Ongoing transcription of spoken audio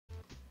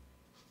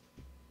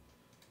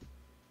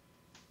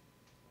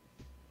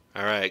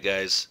Alright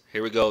guys,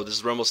 here we go. This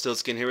is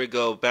Rumblestiltzkin. Here we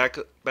go. Back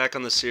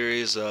on the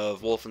series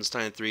of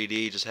Wolfenstein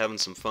 3D, just having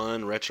some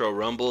fun, retro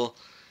rumble.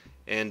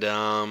 And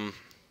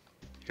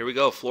here we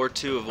go, floor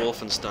 2 of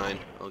Wolfenstein.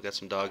 Oh, we got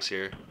some dogs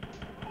here.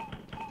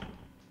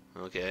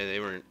 Okay,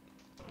 they weren't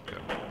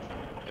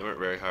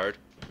very hard.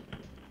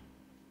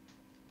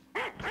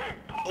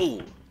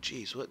 Oh,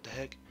 jeez, what the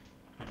heck?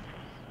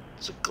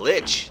 It's a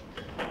glitch.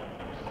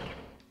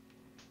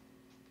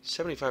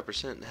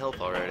 75%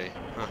 health already.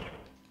 Huh.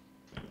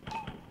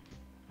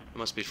 It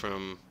must be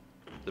from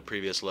the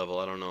previous level.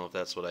 I don't know if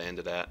that's what I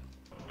ended at.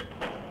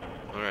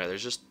 Alright,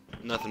 there's just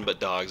nothing but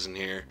dogs in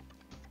here.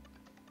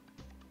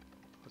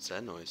 What's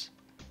that noise?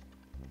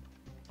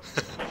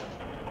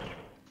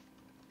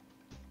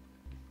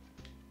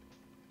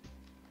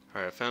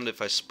 Alright, I found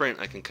if I sprint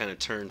I can kind of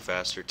turn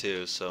faster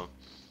too, so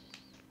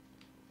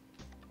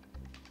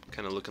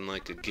kind of looking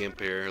like a gimp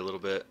here a little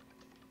bit.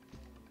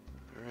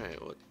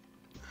 Alright, what?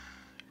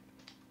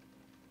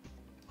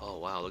 Oh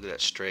wow, look at that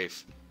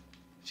strafe.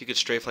 If you could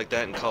strafe like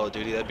that in Call of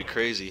Duty, that'd be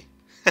crazy.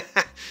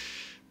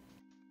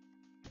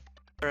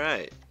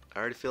 Alright, I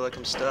already feel like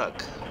I'm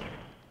stuck.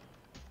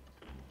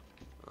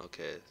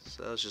 Okay,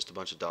 so that was just a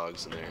bunch of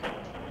dogs in there.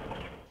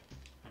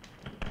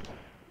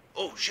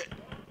 Oh shit!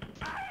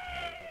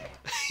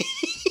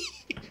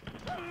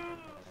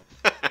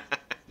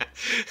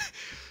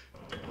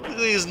 Look at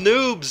these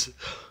noobs!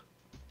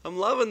 I'm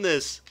loving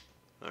this!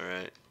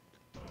 Alright.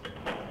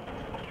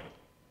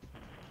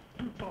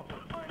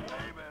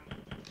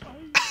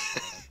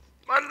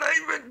 My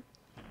name!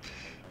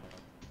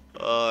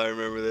 Oh, I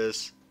remember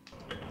this.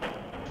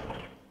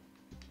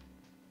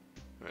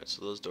 Alright,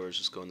 so those doors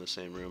just go in the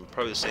same room.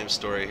 Probably the same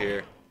story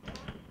here.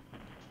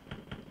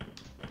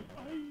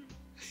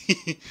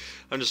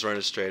 I'm just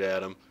running straight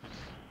at him.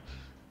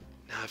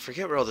 Now, I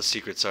forget where all the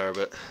secrets are,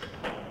 but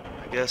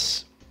I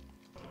guess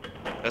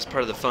that's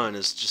part of the fun,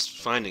 is just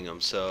finding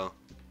them, so...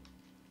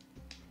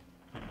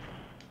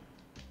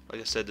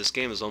 Like I said, this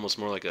game is almost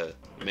more like a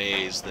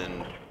maze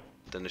than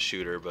a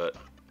shooter, but...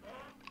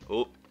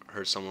 Oh, I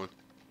heard someone.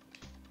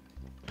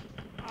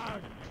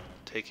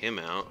 Take him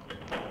out.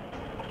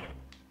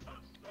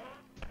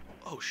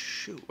 Oh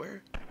shoot,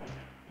 where?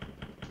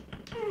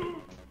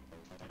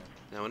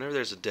 Now whenever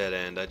there's a dead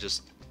end, I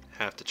just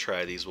have to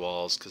try these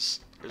walls,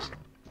 because there's...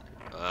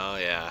 Oh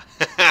yeah.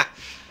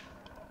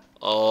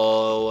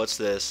 Oh, what's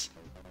this?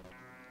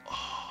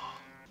 Oh.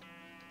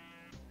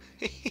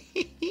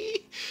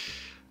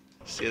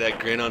 See that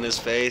grin on his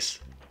face?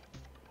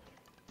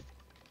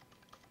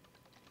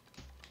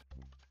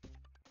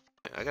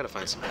 I gotta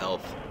find some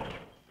health.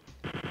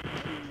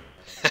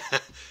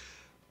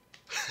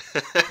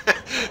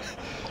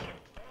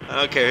 I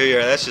don't care who you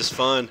are, that's just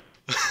fun.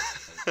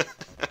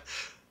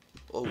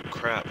 Oh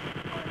crap.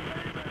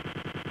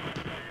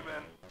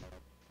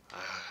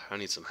 I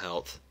need some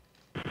health.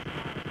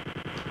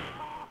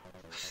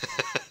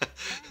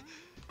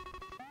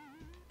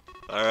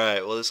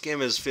 Alright, well this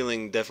game is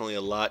feeling definitely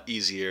a lot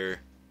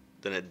easier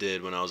than it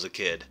did when I was a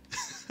kid.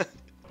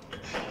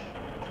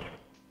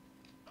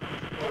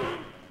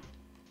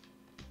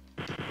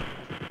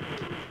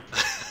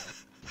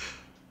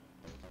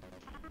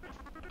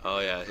 Oh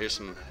yeah, here's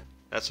some...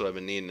 That's what I've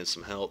been needing, is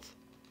some health.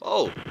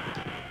 Oh!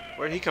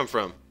 Where'd he come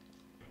from?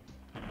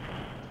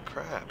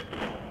 Crap.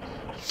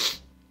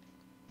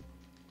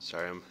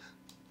 Sorry, I'm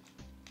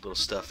a little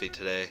stuffy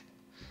today.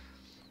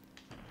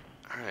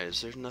 Alright,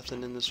 is there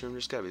nothing in this room?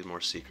 There's gotta be more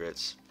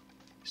secrets.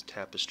 These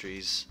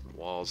tapestries,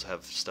 walls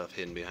have stuff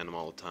hidden behind them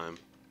all the time.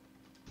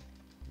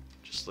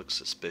 Just looks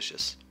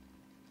suspicious.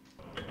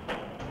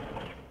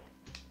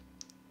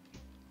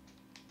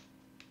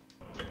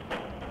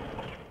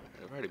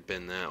 I've already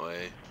been that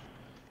way.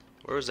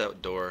 Where was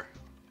that door?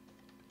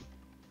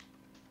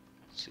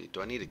 Let's see,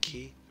 do I need a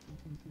key?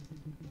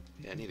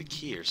 Yeah, I need a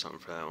key or something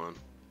for that one.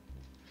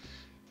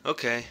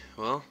 Okay,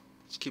 well,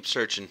 let's keep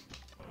searching.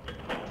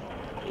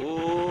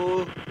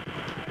 Ooh.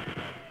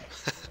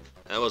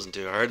 That wasn't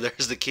too hard.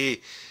 There's the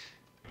key.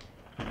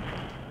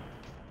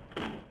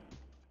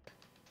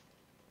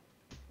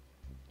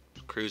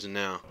 Cruising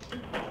now.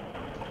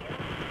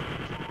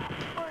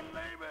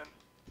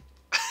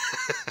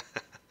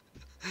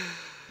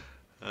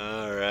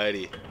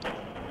 Alrighty.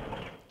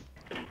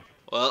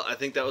 Well, I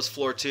think that was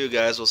floor 2,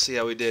 guys. We'll see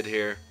how we did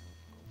here.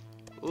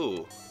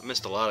 Ooh, I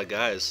missed a lot of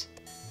guys.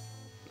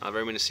 Not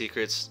very many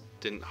secrets.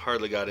 Didn't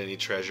hardly got any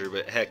treasure,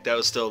 but heck, that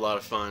was still a lot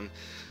of fun.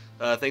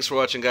 Thanks for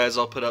watching, guys.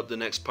 I'll put up the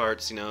next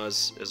parts, you know,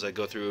 as I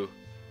go through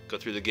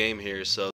the game here. So.